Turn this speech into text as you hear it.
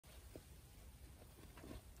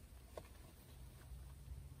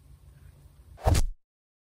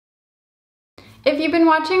If you've been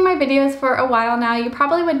watching my videos for a while now, you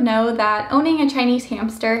probably would know that owning a Chinese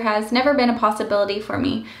hamster has never been a possibility for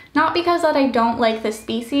me. Not because that I don't like the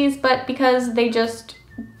species, but because they just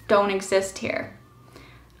don't exist here.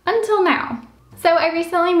 Until now. So I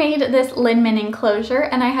recently made this Linman enclosure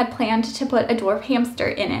and I had planned to put a dwarf hamster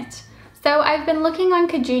in it. So I've been looking on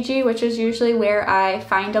Kijiji, which is usually where I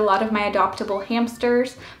find a lot of my adoptable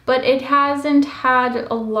hamsters, but it hasn't had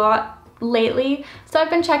a lot lately, so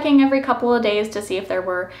I've been checking every couple of days to see if there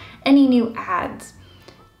were any new ads.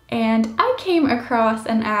 And I came across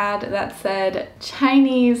an ad that said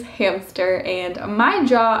Chinese hamster and my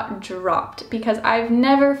jaw dropped because I've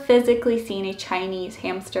never physically seen a Chinese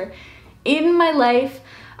hamster in my life.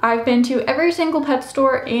 I've been to every single pet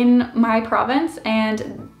store in my province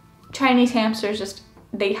and Chinese hamsters just,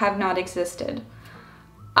 they have not existed.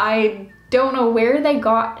 I don't know where they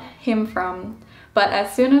got him from, but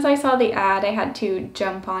as soon as I saw the ad, I had to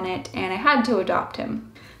jump on it and I had to adopt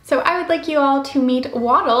him. So I would like you all to meet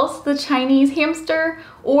Waddles, the Chinese hamster,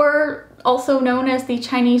 or also known as the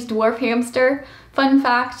Chinese dwarf hamster. Fun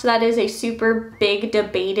fact, that is a super big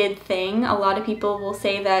debated thing. A lot of people will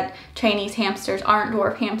say that Chinese hamsters aren't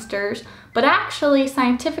dwarf hamsters, but actually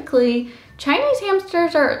scientifically, Chinese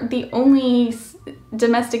hamsters are the only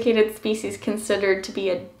domesticated species considered to be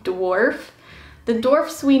a dwarf. The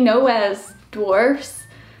dwarfs we know as dwarfs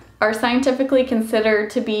are scientifically considered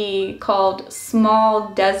to be called small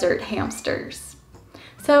desert hamsters.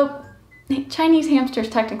 So Chinese hamsters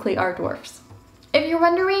technically are dwarfs. If you're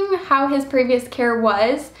wondering how his previous care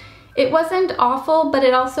was, it wasn't awful, but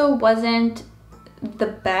it also wasn't the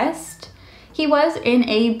best. He was in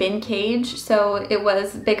a bin cage, so it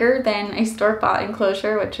was bigger than a store-bought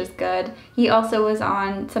enclosure, which was good. He also was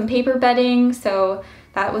on some paper bedding, so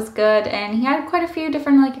that was good, and he had quite a few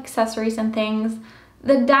different like accessories and things.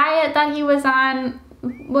 The diet that he was on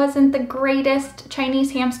wasn't the greatest.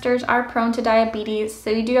 Chinese hamsters are prone to diabetes, so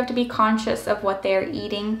you do have to be conscious of what they're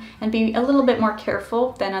eating and be a little bit more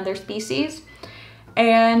careful than other species.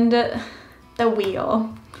 And the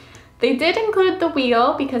wheel. They did include the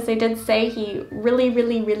wheel because they did say he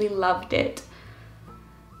really loved it.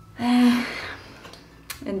 And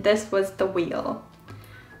this was the wheel.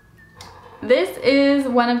 This is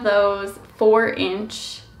one of those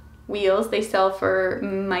 4-inch wheels they sell for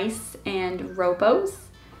mice and robos.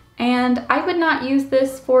 And I would not use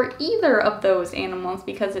this for either of those animals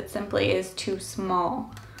because it simply is too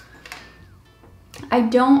small. I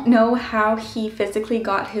don't know how he physically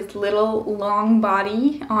got his little long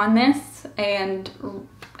body on this and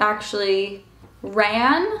actually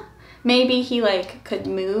ran. Maybe he like could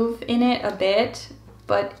move in it a bit,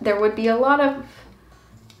 but there would be a lot of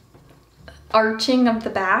arching of the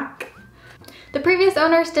back. The previous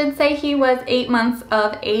owners did say he was 8 months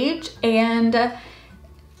of age, and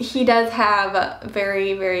he does have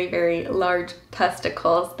very large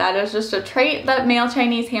testicles. That is just a trait that male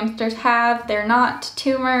Chinese hamsters have. They're not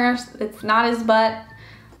tumors, it's not his butt,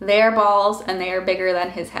 they're balls, and they are bigger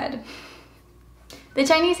than his head. The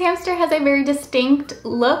Chinese hamster has a very distinct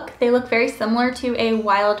look. They look very similar to a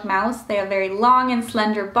wild mouse. They have very long and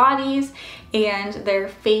slender bodies, and their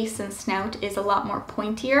face and snout is a lot more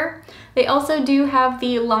pointier. They also do have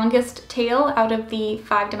the longest tail out of the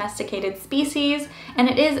 5 domesticated species, and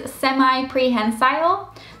it is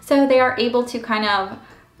semi-prehensile, so they are able to kind of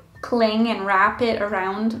cling and wrap it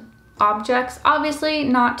around objects. Obviously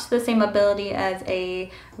not the same ability as a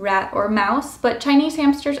rat or mouse, but Chinese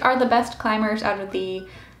hamsters are the best climbers out of the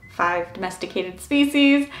 5 domesticated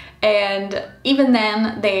species, and even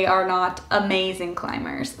then they are not amazing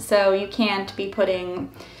climbers. So you can't be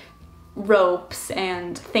putting ropes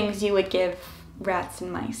and things you would give rats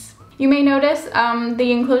and mice. You may notice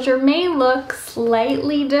the enclosure may look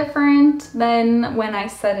slightly different than when I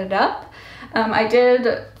set it up. I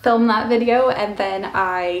did film that video and then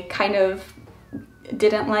I kind of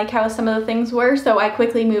didn't like how some of the things were, so I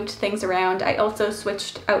quickly moved things around. I also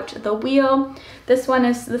switched out the wheel. This one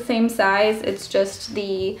is the same size, it's just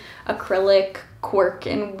the acrylic cork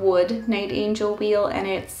and wood Night Angel wheel, and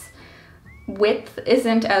its width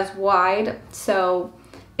isn't as wide, so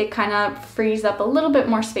it kind of frees up a little bit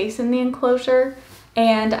more space in the enclosure,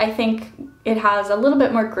 and I think it has a little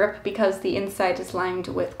bit more grip because the inside is lined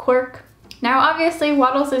with cork. Now obviously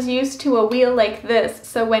Waddles is used to a wheel like this,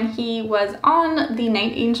 so when he was on the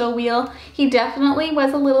Night Angel wheel, he definitely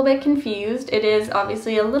was a little bit confused. It is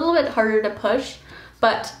obviously a little bit harder to push,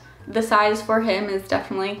 but the size for him is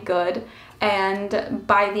definitely good. And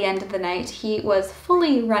by the end of the night, he was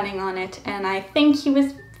fully running on it, and I think he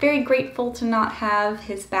was very grateful to not have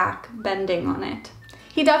his back bending on it.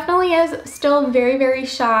 He definitely is still very, very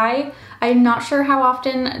shy. I'm not sure how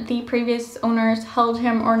often the previous owners held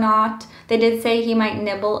him or not. They did say he might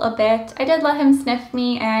nibble a bit. I did let him sniff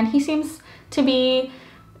me, and he seems to be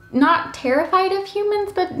not terrified of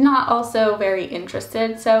humans, but not also very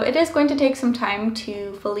interested. So it is going to take some time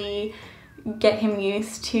to fully get him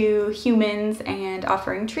used to humans and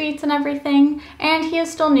offering treats and everything. And he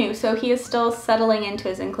is still new, so he is still settling into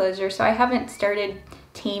his enclosure. So I haven't started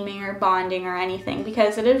taming or bonding or anything,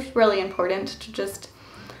 because it is really important to just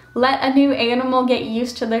let a new animal get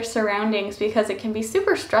used to their surroundings, because it can be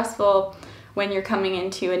super stressful when you're coming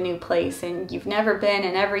into a new place and you've never been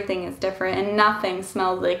and everything is different and nothing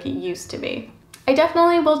smells like it used to be. I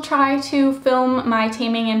definitely will try to film my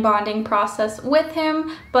taming and bonding process with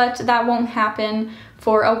him, but that won't happen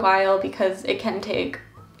for a while because it can take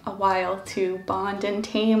a while to bond and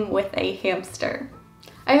tame with a hamster.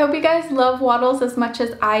 I hope you guys love Waddles as much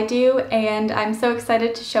as I do, and I'm so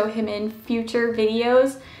excited to show him in future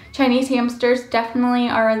videos. Chinese hamsters definitely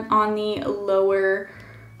are on the lower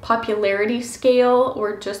popularity scale,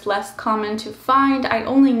 or just less common to find. I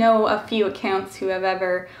only know a few accounts who have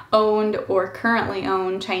ever owned or currently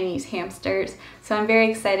own Chinese hamsters, so I'm very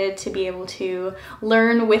excited to be able to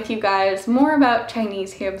learn with you guys more about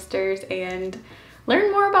Chinese hamsters and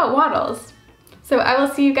learn more about Waddles. So I will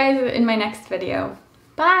see you guys in my next video.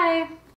 Bye!